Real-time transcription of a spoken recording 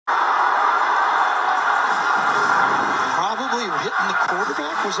hitting the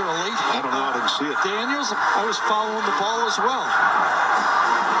quarterback? Was there a late hit? I don't know. I didn't see it. Daniels, I was following the ball as well.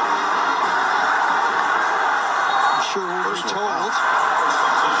 I'm sure we'll be told.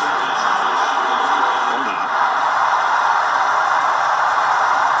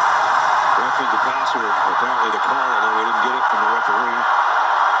 The passer, apparently the call, although we didn't get it from the referee.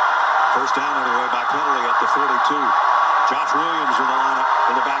 First down underway by penalty at the 42. Josh Williams in the lineup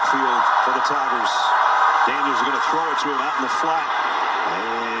in the backfield for the Tigers. Daniels is going to throw it to him out in the flat.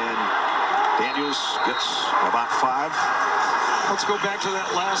 And Daniels gets about 5. Let's go back to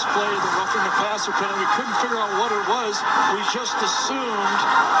that last play, the roughing the passer penalty. We couldn't figure out what it was. We just assumed.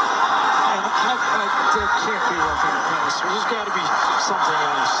 And there can't be roughing the passer. There's got to be something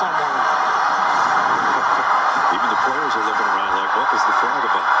else somewhere. Even the players are looking around like, what was the flag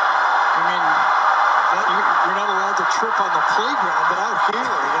about? I mean, you're not allowed to trip on the playground, but out here,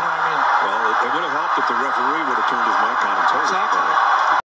 you know what I mean? Well, it would have helped if the referee would have turned his mic on and told us. Exactly.